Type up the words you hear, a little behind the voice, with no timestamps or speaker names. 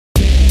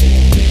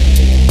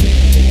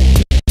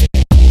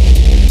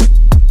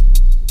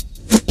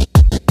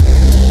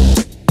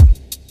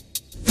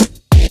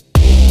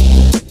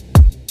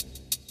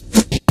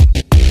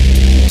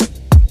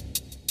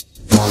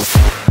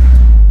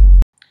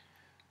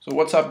So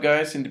what's up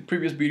guys, in the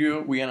previous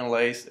video we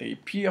analyzed a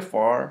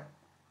PFR,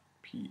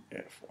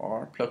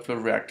 Plug Flow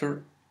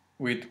Reactor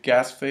with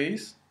gas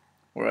phase,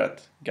 or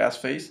at gas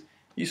phase,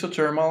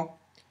 isothermal,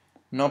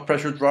 no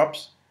pressure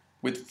drops,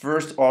 with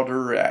first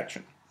order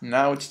reaction.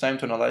 Now it's time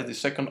to analyze the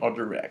second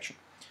order reaction.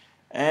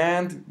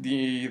 And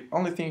the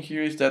only thing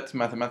here is that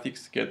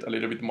mathematics get a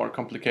little bit more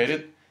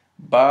complicated,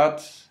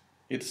 but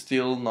it's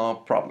still no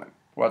problem,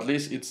 or at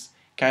least it's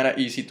kind of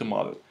easy to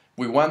model.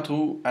 We want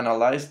to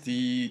analyze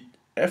the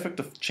effect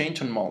of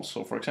change on moles.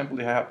 So for example,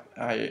 I have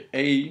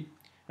A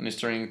and it's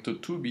turning to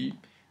 2B.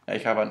 I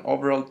have an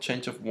overall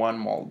change of 1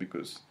 mole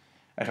because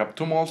I have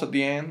 2 moles at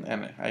the end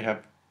and I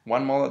have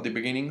 1 mole at the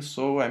beginning,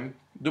 so I'm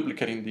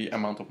duplicating the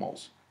amount of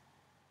moles.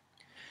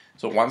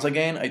 So once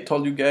again, I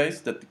told you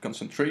guys that the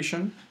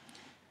concentration,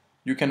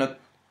 you cannot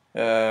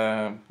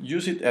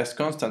use it as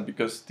constant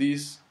because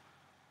this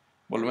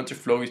volumetric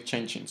flow is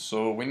changing,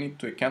 so we need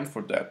to account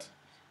for that.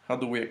 How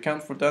do we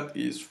account for that?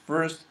 Is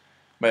first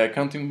by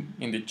accounting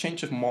in the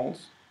change of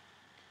moles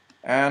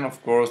and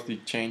of course the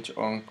change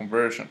on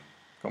conversion.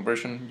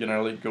 Conversion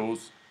generally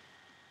goes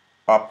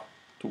up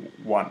to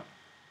 1.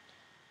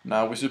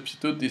 Now we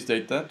substitute this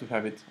data to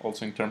have it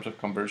also in terms of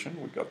conversion.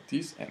 We got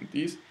this, and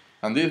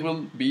this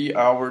will be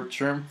our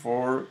term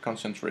for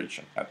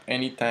concentration at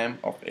any time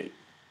of A.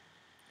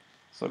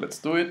 So let's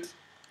do it.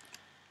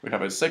 We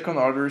have a second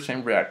order,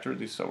 same reactor.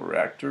 This is our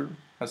reactor,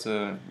 has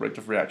a rate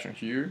of reaction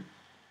here,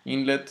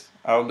 inlet,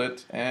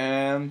 outlet,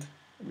 and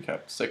we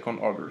have second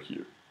order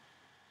here.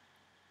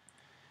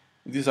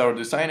 This is our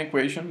design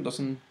equation.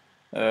 Doesn't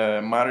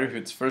matter if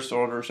it's first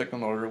order,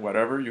 second order,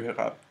 whatever. You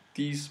have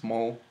this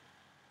small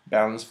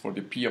balance for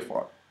the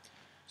PFR.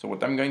 So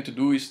what I'm going to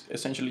do is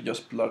essentially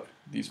just plug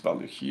this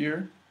value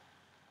here,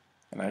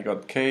 and I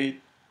got K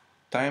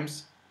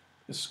times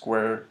the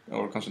square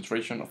or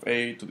concentration of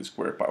A to the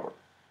square power,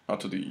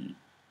 not to the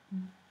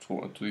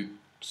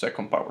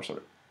second power,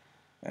 sorry.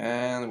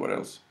 And what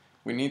else?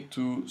 We need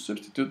to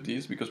substitute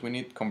this because we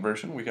need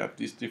conversion. We have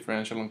this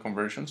differential on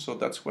conversion, so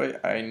that's why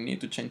I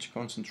need to change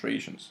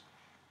concentrations.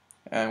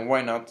 And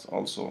why not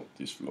also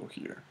this flow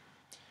here?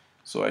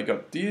 So I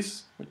got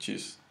this, which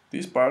is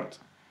this part.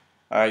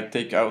 I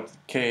take out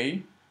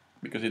K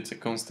because it's a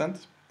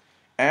constant,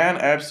 and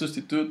I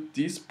substitute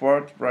this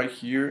part right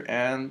here,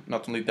 and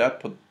not only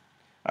that, but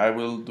I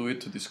will do it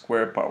to the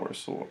square power.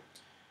 So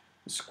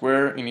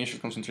square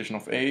initial concentration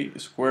of A,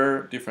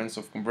 square difference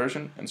of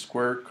conversion, and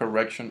square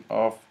correction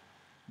of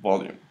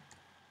volume.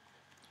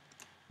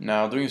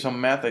 Now doing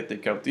some math, I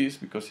take out this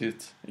because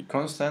it's a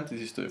constant.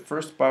 This is to the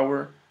first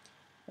power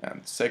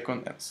and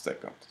second.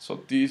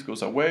 So this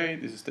goes away,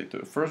 this is to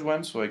the first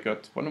one, so I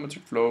got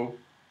volumetric flow,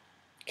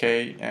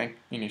 K, and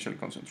initial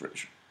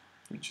concentration,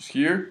 which is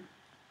here.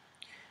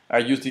 I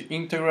use the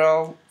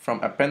integral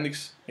from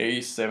appendix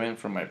A7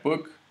 from my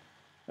book,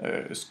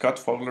 Scott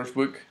Fogler's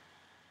book,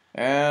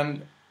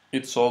 and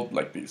it's solved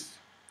like this.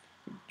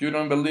 If you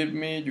don't believe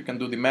me, you can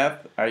do the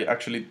math. I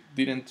actually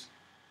didn't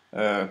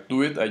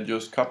do it, I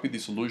just copied the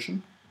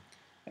solution,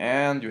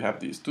 and you have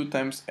this 2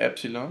 times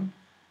epsilon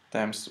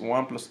times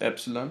 1 plus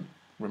epsilon.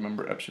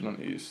 Remember, epsilon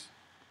is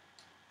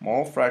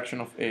mole fraction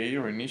of A,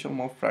 or initial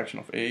mole fraction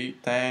of A,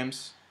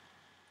 times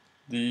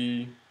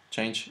the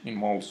change in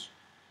moles.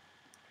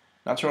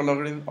 Natural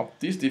logarithm of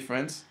this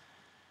difference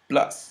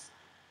plus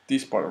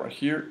this part right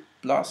here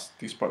plus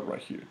this part right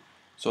here.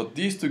 So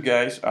these two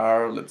guys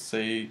are, let's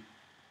say,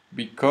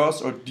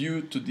 because or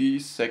due to the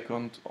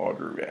second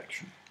order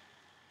reaction.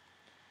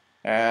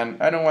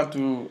 And I don't want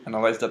to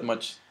analyze that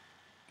much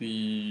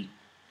the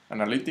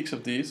analytics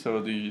of this or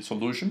the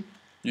solution.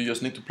 You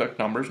just need to plug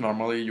numbers.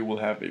 Normally you will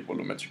have a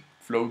volumetric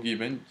flow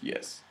given,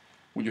 yes.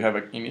 Will you have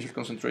an initial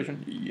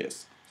concentration?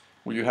 Yes.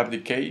 Will you have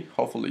decay?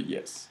 Hopefully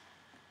yes.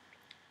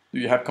 Do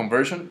you have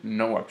conversion?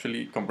 No,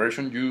 actually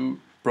conversion, you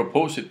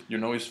propose it, you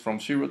know, it's from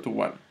 0 to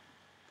 1.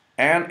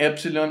 And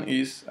epsilon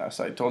is, as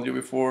I told you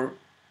before,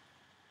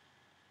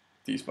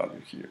 this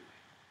value here.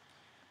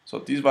 So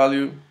this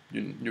value,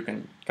 you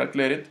can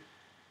calculate it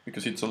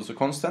because it's also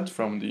constant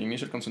from the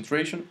initial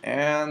concentration,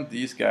 and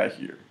this guy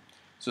here.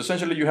 So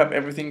essentially you have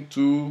everything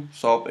to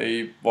solve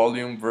a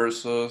volume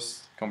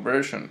versus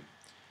conversion.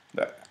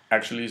 That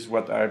actually is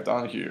what I've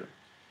done here.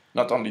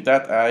 Not only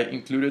that, I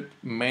included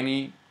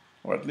many,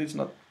 or at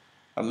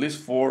least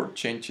 4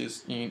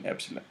 changes in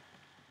epsilon.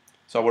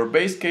 So our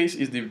base case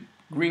is the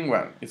green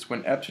one. It's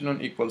when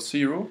epsilon equals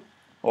 0,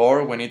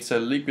 or when it's a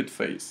liquid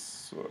phase.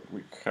 So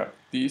we have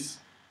this.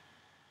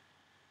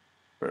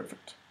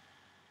 Perfect.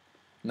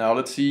 Now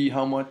let's see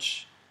how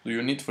much do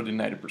you need for the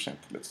 90%.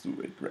 Let's do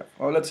a graph.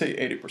 Or let's say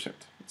 80%.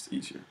 It's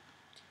easier.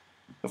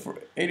 So for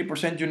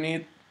 80% you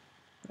need,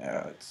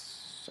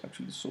 it's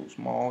actually so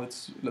small.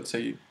 It's, let's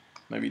say,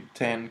 maybe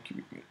 10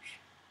 cubic meters.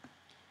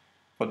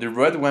 For the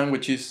red one,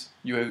 which is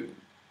you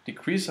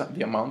decrease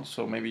the amount,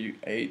 so maybe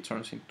A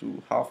turns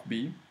into half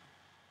B,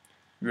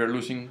 we are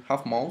losing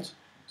half moles.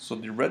 So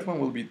the red one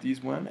will be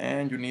this one,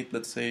 and you need,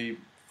 let's say,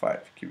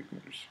 5 cubic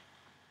meters.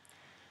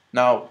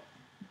 Now,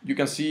 you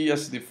can see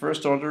as the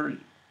first order,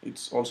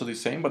 it's also the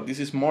same, but this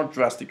is more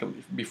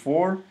drastically.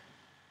 Before,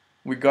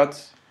 we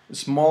got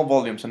small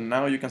volumes, and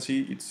now you can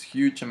see it's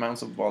huge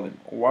amounts of volume.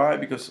 Why?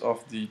 Because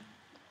of the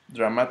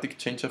dramatic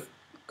change of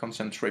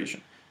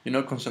concentration. You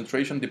know,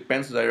 concentration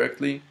depends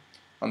directly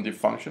on the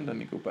function. Let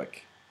me go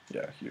back.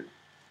 Yeah, here.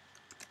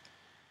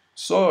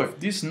 So if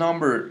this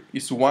number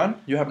is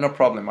 1, you have no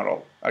problem at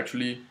all.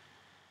 Actually,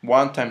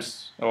 1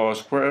 times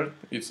squared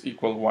is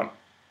equal 1.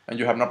 And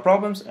you have no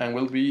problems and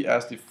will be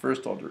as the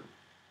first order.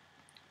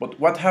 But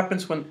what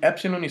happens when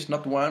epsilon is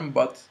not 1,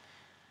 but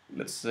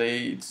let's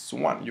say it's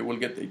 1? You will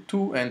get a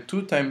 2, and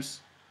 2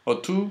 times,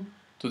 or 2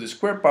 to the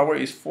square power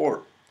is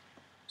 4.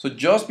 So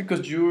just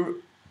because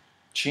you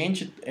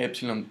change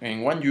epsilon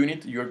in 1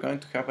 unit, you're going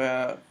to have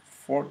a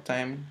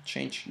 4-time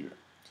change here.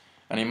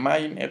 And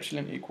imagine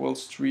epsilon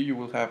equals 3, you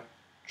will have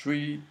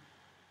 3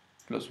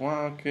 plus 1,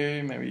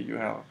 okay, maybe you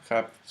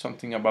have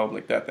something about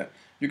like that.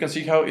 You can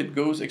see how it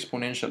goes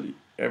exponentially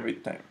every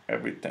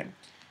time.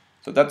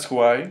 So that's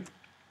why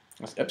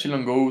as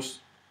epsilon goes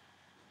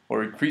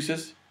or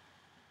increases,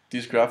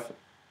 this graph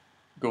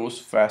goes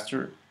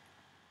faster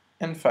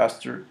and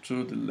faster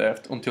to the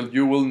left until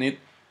you will need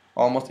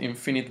almost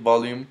infinite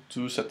volume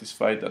to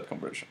satisfy that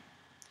conversion.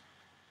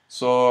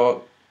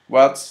 So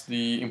what's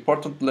the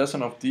important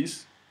lesson of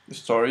this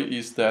story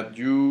is that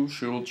you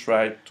should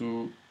try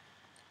to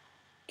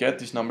get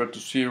this number to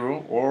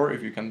 0, or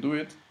if you can do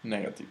it,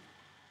 negative.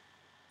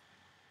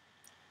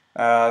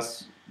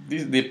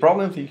 The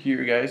problem thing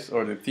here, guys,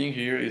 or the thing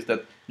here is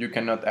that you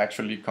cannot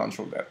actually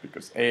control that,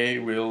 because A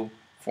will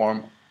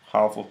form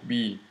half of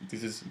B.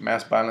 This is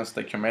mass balance,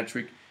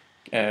 stoichiometric,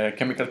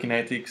 chemical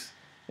kinetics,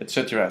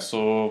 etc.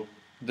 So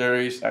there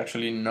is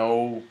actually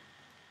no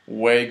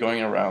way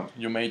going around.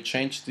 You may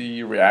change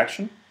the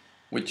reaction,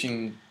 which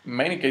in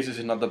many cases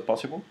is not that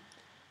possible.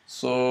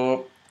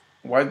 So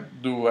why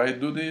do I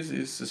do this?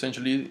 Is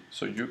essentially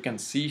so you can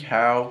see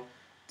how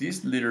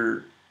this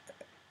little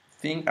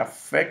thing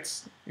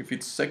affects if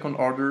it's second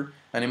order,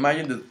 and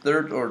imagine the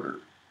third order.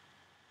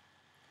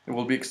 It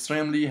will be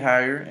extremely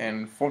higher,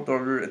 and fourth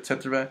order,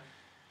 etc.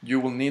 You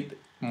will need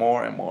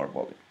more and more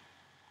volume.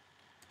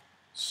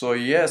 So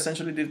yeah,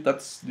 essentially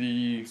that's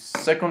the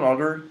second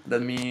order.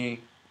 Let me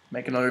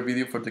make another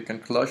video for the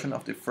conclusion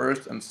of the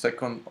first and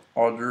second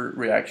order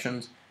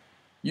reactions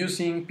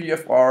using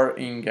PFR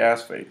in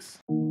gas phase.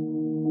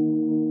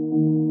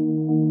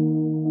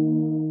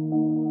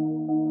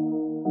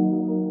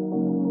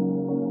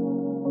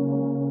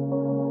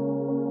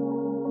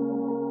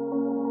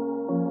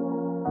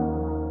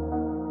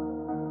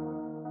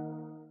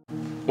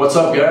 What's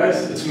up,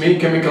 guys? It's me,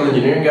 Chemical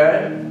Engineering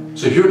Guy.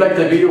 So if you like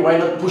the video, why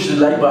not push the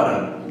like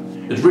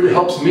button? It really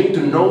helps me to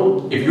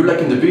know if you're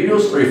liking the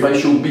videos, or if I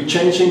should be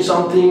changing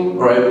something,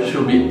 or I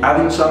should be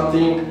adding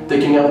something,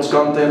 taking out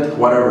content,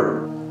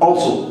 whatever.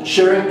 Also,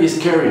 sharing is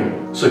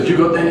caring. So if you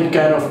got any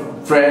kind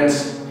of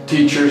friends,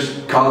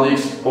 teachers,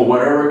 colleagues, or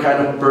whatever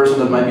kind of person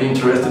that might be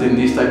interested in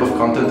this type of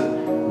content,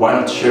 why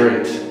not share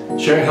it?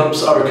 Sharing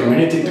helps our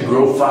community to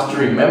grow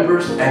faster in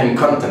members and in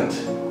content.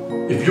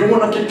 If you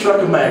want to keep track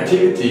of my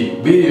activity,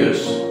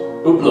 videos,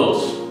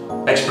 uploads,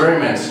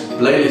 experiments,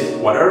 playlists,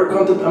 whatever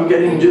content I'm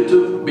getting on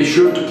YouTube, be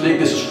sure to click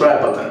the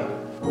subscribe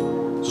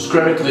button.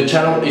 Subscribing to the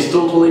channel is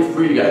totally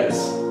free,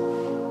 guys.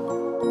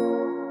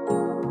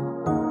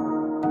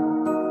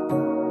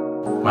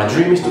 My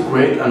dream is to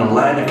create an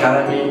online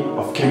academy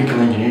of chemical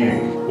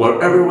engineering,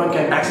 where everyone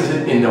can access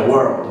it in the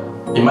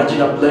world.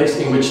 Imagine a place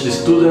in which the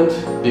student,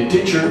 the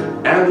teacher,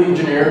 and the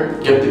engineer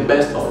get the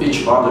best of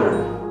each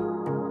other.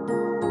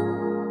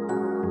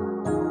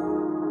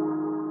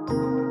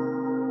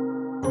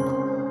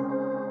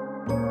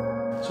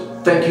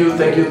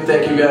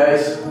 Thank you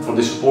guys for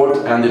the support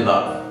and the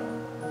love.